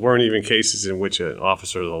those weren't even cases in which an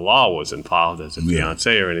officer of the law was involved as a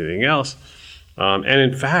fiance or anything else. And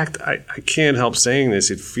in fact, I can't help saying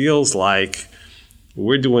this, it feels like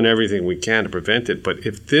we're doing everything we can to prevent it. But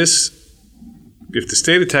if the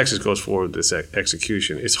state of Texas goes forward with this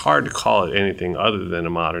execution, it's hard to call it anything other than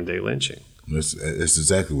a modern day lynching. It's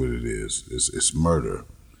exactly what it is. It's murder.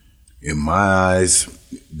 In my eyes,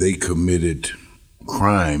 they committed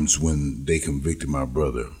crimes when they convicted my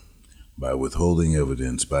brother by withholding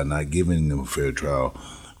evidence, by not giving them a fair trial,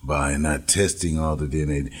 by not testing all the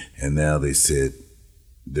DNA, and now they set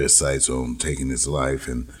their sights on taking his life.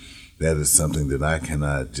 And that is something that I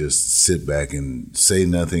cannot just sit back and say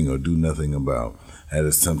nothing or do nothing about. That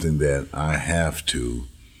is something that I have to,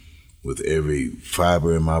 with every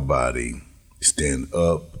fiber in my body, stand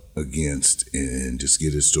up against and just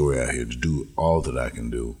get his story out here, to do all that I can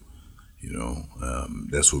do. You know,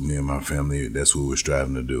 that's what me and my family, that's what we're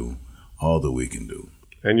striving to do, all that we can do.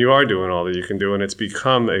 And you are doing all that you can do, and it's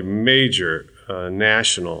become a major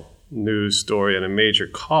national news story and a major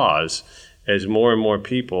cause as more and more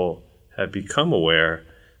people have become aware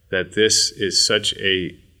that this is such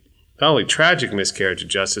a not only tragic miscarriage of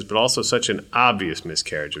justice, but also such an obvious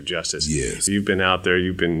miscarriage of justice. Yes. You've been out there,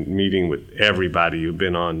 you've been meeting with everybody, you've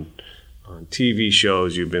been on TV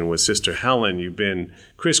shows, you've been with Sister Helen, you've been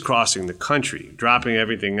crisscrossing the country, dropping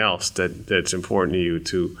everything else that's important to you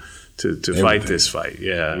to fight this fight.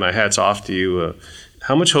 Yeah, my hat's off to you.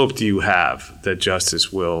 How much hope do you have that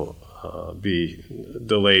justice will be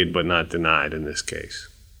delayed but not denied in this case?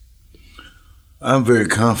 I'm very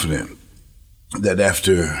confident that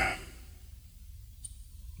after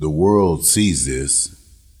the world sees this,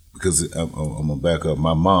 because I'm going to back up,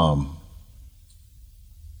 my mom,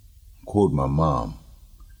 quote my mom,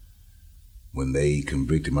 when they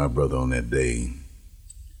convicted my brother on that day,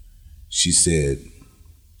 she said,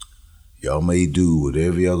 y'all may do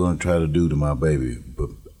whatever y'all going to try to do to my baby, but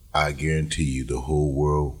I guarantee you the whole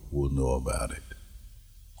world will know about it.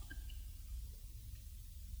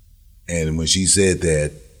 And when she said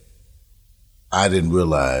that, I didn't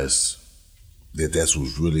realize that that's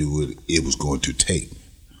was really what it was going to take.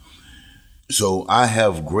 So I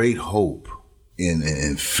have great hope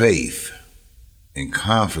and faith and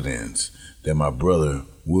confidence that my brother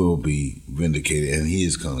will be vindicated and he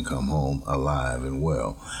is going to come home alive and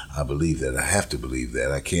well. I believe that. I have to believe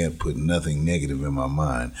that. I can't put nothing negative in my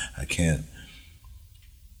mind. I can't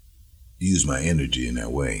use my energy in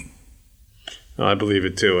that way. No, I believe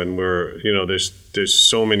it too, and there's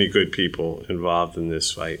so many good people involved in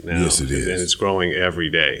this fight now. Yes, it is, and it's growing every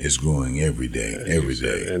day. It's growing every day, every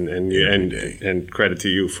day, and credit to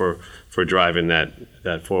you for driving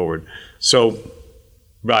that forward. So,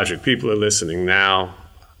 Roderick, people are listening now.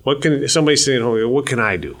 Somebody's sitting at home, what can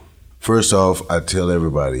I do? First off, I tell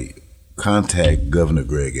everybody, contact Governor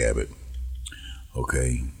Greg Abbott.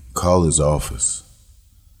 Okay, call his office,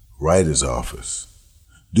 write his office.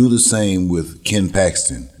 Do the same with Ken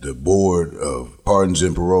Paxton, the Board of Pardons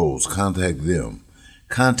and Paroles. Contact them.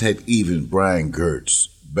 Contact even Brian Gertz,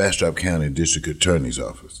 Bastrop County District Attorney's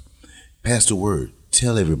Office. Pass the word.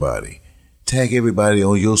 Tell everybody. Tag everybody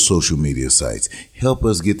on your social media sites. Help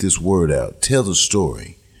us get this word out. Tell the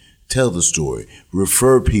story. Tell the story.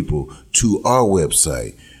 Refer people to our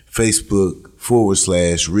website,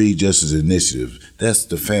 Facebook.com/Reed Justice Initiative. That's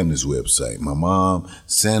the family's website. My mom,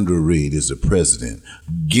 Sandra Reed, is the president.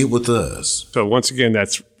 Get with us. So once again,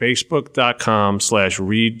 that's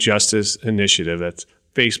Facebook.com/Reed Justice Initiative. That's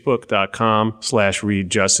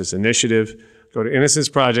Facebook.com/Reed Justice Initiative. Go to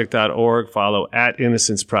innocenceproject.org. Follow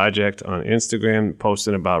 @Innocence Project on Instagram,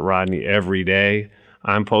 posting about Rodney every day.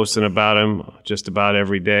 I'm posting about him just about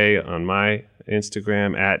every day on my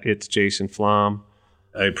Instagram @It'sJasonFlom.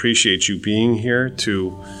 I appreciate you being here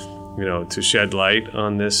to shed light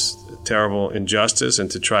on this terrible injustice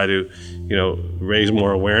and to try to, raise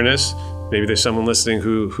more awareness. Maybe there's someone listening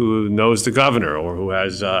who knows the governor or who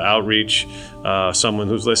has outreach, someone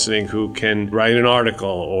who's listening who can write an article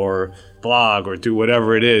or blog or do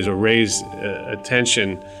whatever it is or raise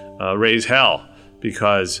attention, raise hell.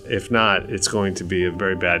 Because if not, it's going to be a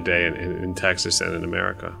very bad day in Texas and in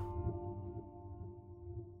America.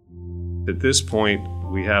 At this point,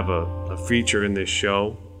 we have a feature in this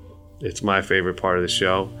show. It's my favorite part of the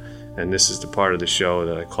show, and this is the part of the show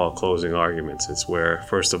that I call Closing Arguments. It's where,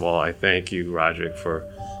 first of all, I thank you, Roderick, for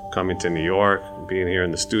coming to New York, being here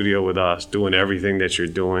in the studio with us, doing everything that you're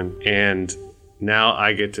doing. And now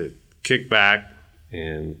I get to kick back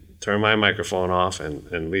and turn my microphone off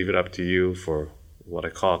and leave it up to you for what I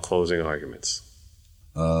call closing arguments.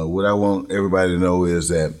 What I want everybody to know is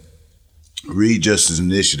that Reed Justice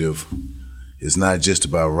Initiative is not just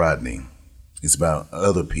about Rodney. It's about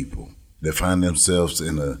other people that find themselves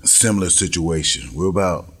in a similar situation. We're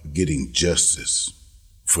about getting justice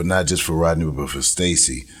for not just for Rodney, but for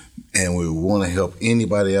Stacy. And we want to help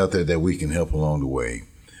anybody out there that we can help along the way.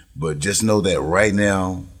 But just know that right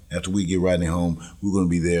now, after we get Rodney home, we're going to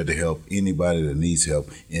be there to help anybody that needs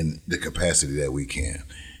help in the capacity that we can.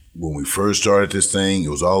 When we first started this thing, it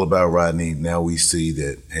was all about Rodney. Now we see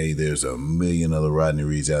that, hey, there's a million other Rodney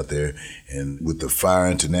Reeds out there. And with the fire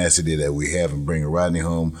and tenacity that we have in bringing Rodney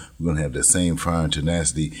home, we're going to have the same fire and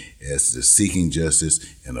tenacity as the seeking justice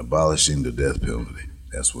and abolishing the death penalty.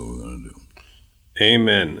 That's what we're going to do.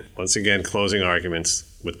 Amen. Once again, closing arguments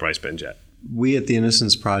with Bryce Benjet. We at the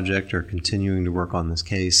Innocence Project are continuing to work on this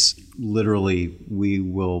case. Literally, we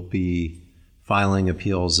will be filing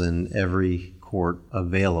appeals in every court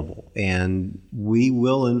available, and we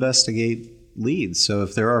will investigate leads. So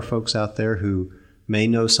if there are folks out there who may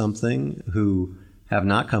know something, who have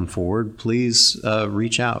not come forward, please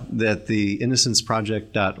reach out at the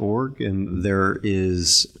innocenceproject.org, and there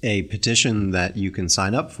is a petition that you can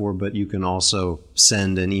sign up for, but you can also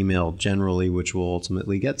send an email generally, which will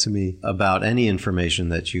ultimately get to me, about any information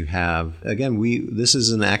that you have. Again, this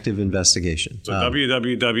is an active investigation. So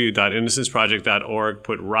www.innocenceproject.org,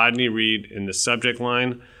 put Rodney Reed in the subject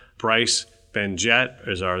line. Bryce Benjet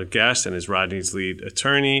is our guest and is Rodney's lead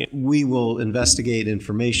attorney. We will investigate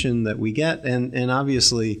information that we get, and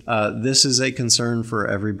obviously this is a concern for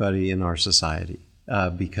everybody in our society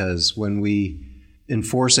because when we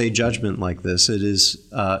enforce a judgment like this, it is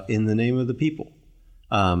in the name of the people.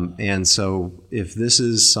 And so if this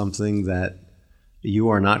is something that you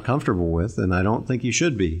are not comfortable with, and I don't think you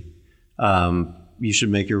should be, you should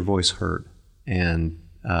make your voice heard and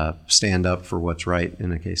stand up for what's right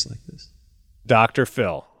in a case like this. Dr.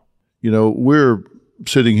 Phil. We're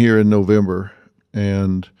sitting here in November,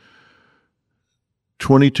 and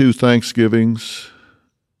 22 Thanksgivings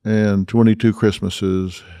and 22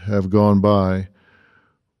 Christmases have gone by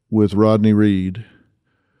with Rodney Reed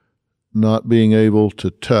not being able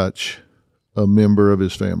to touch a member of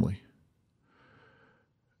his family.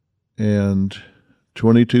 And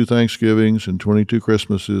 22 Thanksgivings and 22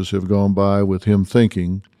 Christmases have gone by with him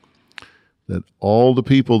thinking that all the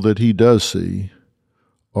people that he does see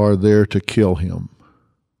are there to kill him.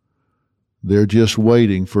 They're just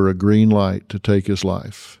waiting for a green light to take his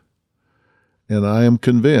life. And I am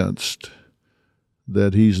convinced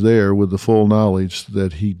that he's there with the full knowledge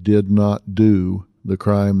that he did not do the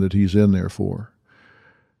crime that he's in there for.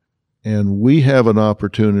 And we have an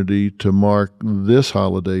opportunity to mark this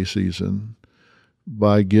holiday season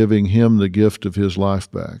by giving him the gift of his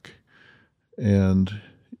life back. And,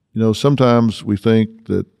 sometimes we think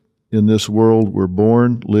that in this world we're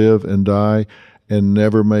born, live, and die, and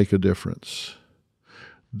never make a difference.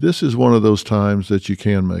 This is one of those times that you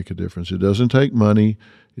can make a difference. It doesn't take money.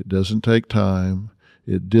 It doesn't take time.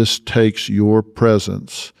 It just takes your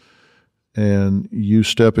presence and you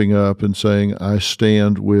stepping up and saying, I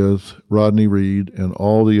stand with Rodney Reed and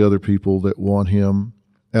all the other people that want him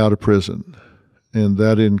out of prison. And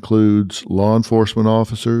that includes law enforcement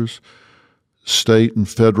officers, state and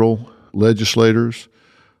federal legislators,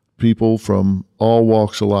 people from all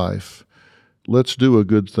walks of life. Let's do a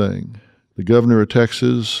good thing. The governor of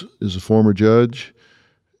Texas is a former judge,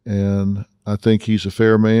 and I think he's a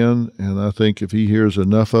fair man, and I think if he hears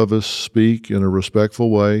enough of us speak in a respectful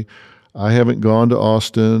way, I haven't gone to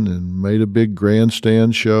Austin and made a big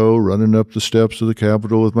grandstand show, running up the steps of the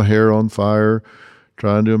Capitol with my hair on fire,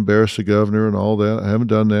 trying to embarrass the governor and all that. I haven't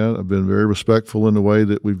done that. I've been very respectful in the way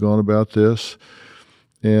that we've gone about this,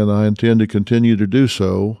 and I intend to continue to do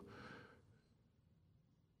so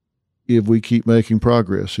if we keep making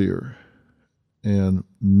progress here. And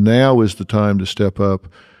now is the time to step up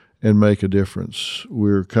and make a difference.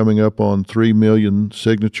 We're coming up on 3 million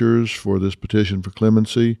signatures for this petition for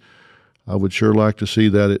clemency. I would sure like to see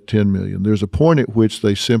that at 10 million. There's a point at which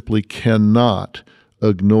they simply cannot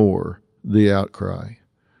ignore the outcry.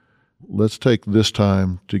 Let's take this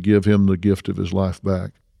time to give him the gift of his life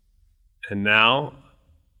back. And now,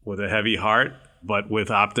 with a heavy heart, but with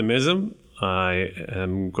optimism, I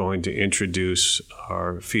am going to introduce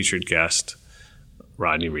our featured guest,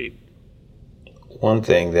 Rodney Reed. One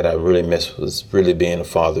thing that I really missed was really being a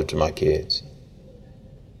father to my kids,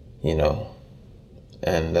 and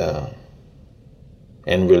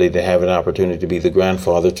really to have an opportunity to be the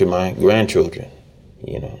grandfather to my grandchildren,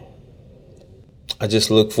 I just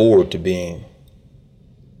look forward to being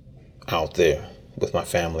out there with my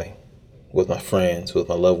family, with my friends, with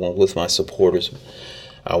my loved ones, with my supporters.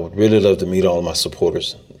 I would really love to meet all of my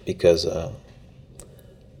supporters because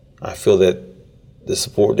I feel that the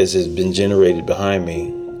support that has been generated behind me,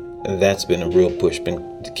 and that's been a real push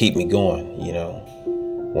to keep me going,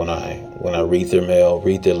 When I read their mail,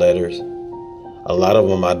 read their letters, a lot of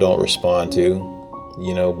them I don't respond to,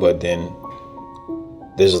 but then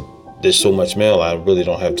there's so much mail I really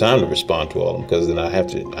don't have time to respond to all of them because then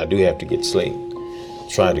I do have to get sleep,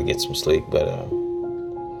 try to get some sleep, but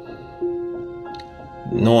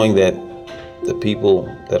knowing that the people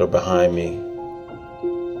that are behind me,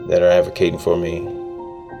 that are advocating for me,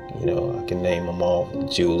 I can name them all: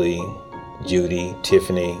 Julie, Judy,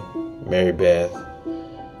 Tiffany, Mary Beth.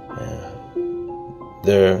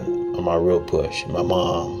 They're my real push. My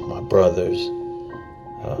mom, my brothers,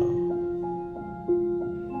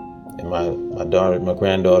 and my daughter, my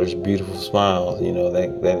granddaughter's beautiful smile.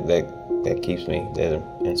 That keeps me, that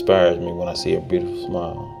inspires me when I see her beautiful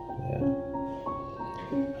smile.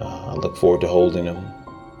 I look forward to holding them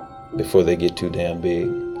before they get too damn big.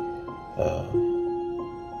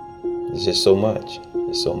 It's just so much.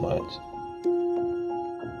 It's so much.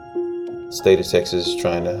 The state of Texas is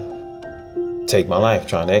trying to take my life,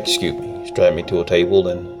 trying to execute me, strap me to a table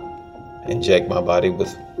and inject my body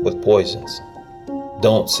with poisons.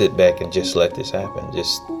 Don't sit back and just let this happen.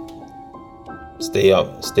 Just stay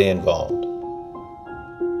up, stay involved.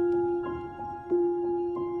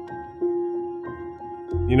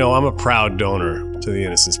 I'm a proud donor to the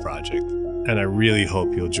Innocence Project, and I really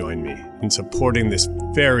hope you'll join me in supporting this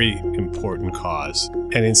very important cause,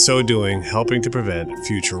 and in so doing, helping to prevent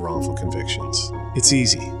future wrongful convictions. It's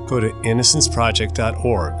easy. Go to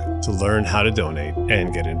innocenceproject.org to learn how to donate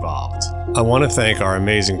and get involved. I want to thank our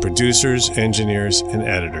amazing producers, engineers, and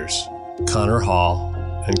editors, Connor Hall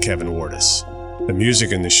and Kevin Wardis. The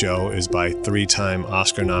music in the show is by 3-time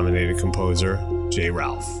Oscar-nominated composer Jay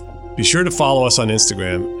Ralph. Be sure to follow us on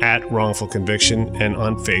Instagram at Wrongful Conviction and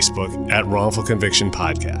on Facebook at Wrongful Conviction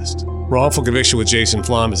Podcast. Wrongful Conviction with Jason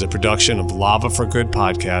Flom is a production of Lava for Good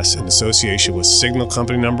Podcasts in association with Signal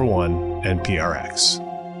Company No. 1 and PRX.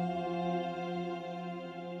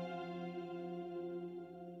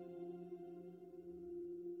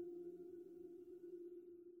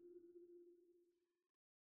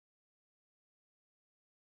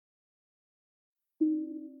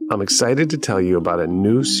 I'm excited to tell you about a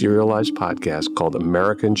new serialized podcast called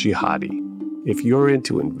American Jihadi. If you're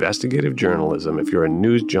into investigative journalism, if you're a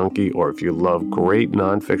news junkie, or if you love great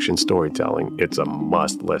nonfiction storytelling, it's a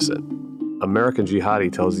must listen. American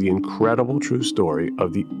Jihadi tells the incredible true story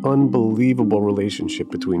of the unbelievable relationship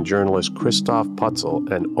between journalist Christoph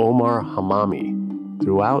Putzel and Omar Hamami.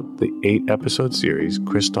 Throughout the 8-episode series,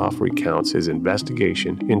 Christoph recounts his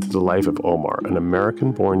investigation into the life of Omar, an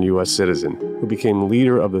American-born U.S. citizen who became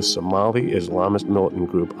leader of the Somali Islamist militant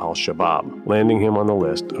group Al-Shabaab, landing him on the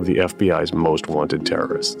list of the FBI's most wanted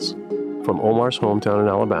terrorists. From Omar's hometown in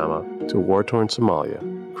Alabama to war-torn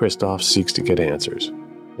Somalia, Christoph seeks to get answers.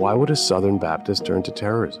 Why would a Southern Baptist turn to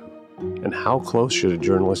terrorism? And how close should a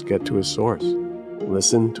journalist get to his source?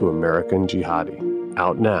 Listen to American Jihadi,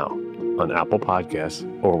 out now on Apple Podcasts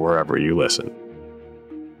or wherever you listen.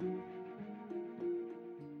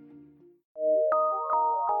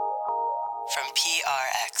 From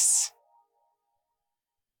PRX.